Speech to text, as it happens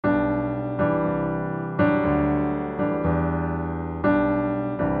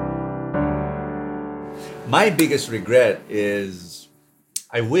My biggest regret is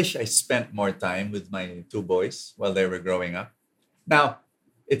I wish I spent more time with my two boys while they were growing up. Now,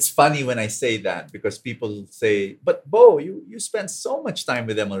 it's funny when I say that because people say, but Bo, you spent so much time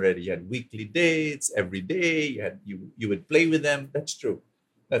with them already. You had weekly dates every day, you would play with them. That's true.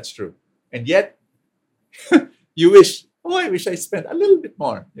 That's true. And yet you wish, oh, I wish I spent a little bit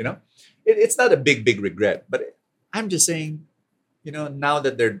more, It's not a big regret, but I'm just saying, now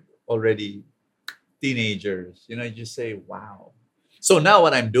that they're already teenagers, you just say, wow. So now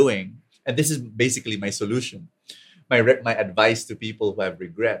what I'm doing, and this is basically my solution, my advice to people who have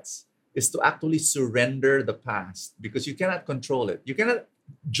regrets is to actually surrender the past because you cannot control it. You cannot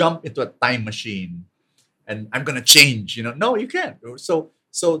jump into a time machine and I'm going to change, No, you can't. So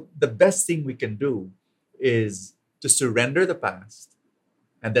the best thing we can do is to surrender the past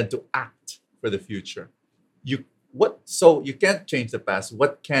and then to act for the future. So you can't change the past.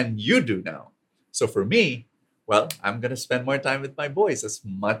 What can you do now? So for me, well, I'm going to spend more time with my boys as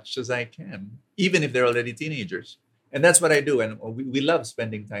much as I can, even if they're already teenagers. And that's what I do. And we love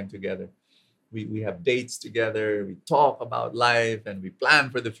spending time together. We have dates together. We talk about life and we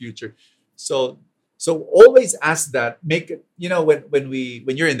plan for the future. So always ask that. Make it,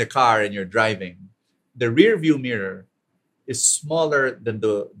 when you're in the car and you're driving, the rear view mirror is smaller than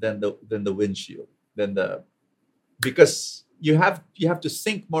the windshield, because you have to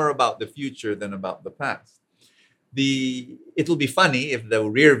think more about the future than about the past. It'll be funny if the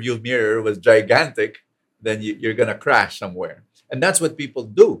rear view mirror was gigantic, then you're gonna crash somewhere. And that's what people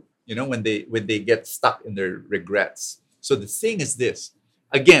do, when they get stuck in their regrets. So the thing is this.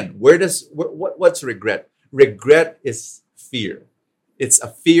 Again, what's regret? Regret is fear. It's a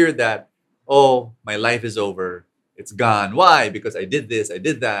fear that, oh, my life is over. It's gone. Why? Because I did this, I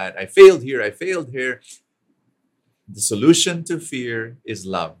did that. I failed here, I failed here. The solution to fear is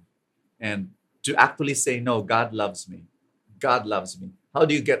love. And to actually say, no, God loves me. God loves me. How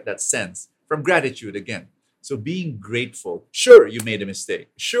do you get that sense? From gratitude again. So being grateful. Sure, you made a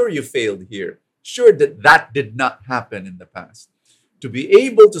mistake. Sure, you failed here. Sure, that did not happen in the past. To be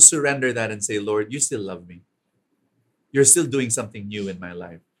able to surrender that and say, Lord, you still love me. You're still doing something new in my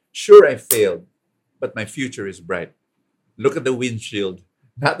life. Sure, I failed, but my future is bright. Look at the windshield,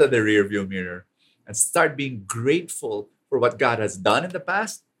 not at the rear view mirror. And start being grateful for what God has done in the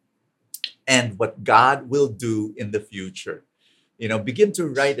past and what God will do in the future. Begin to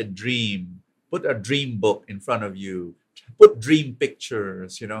write a dream. Put a dream book in front of you. Put dream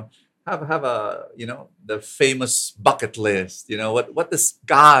pictures, Have a, the famous bucket list. What does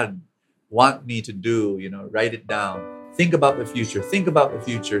God want me to do? Write it down. Think about the future. Think about the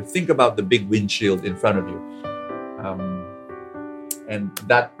future. Think about the big windshield in front of you. And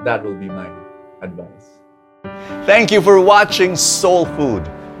that will be my advice. Thank you for watching Soul Food.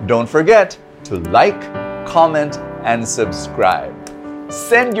 Don't forget to like, comment, and subscribe.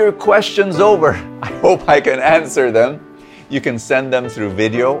 Send your questions over. I hope I can answer them. You can send them through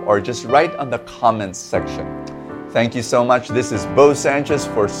video or just write on the comments section. Thank you so much. This is Bo Sanchez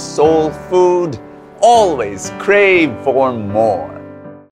for Soul Food. Always crave for more.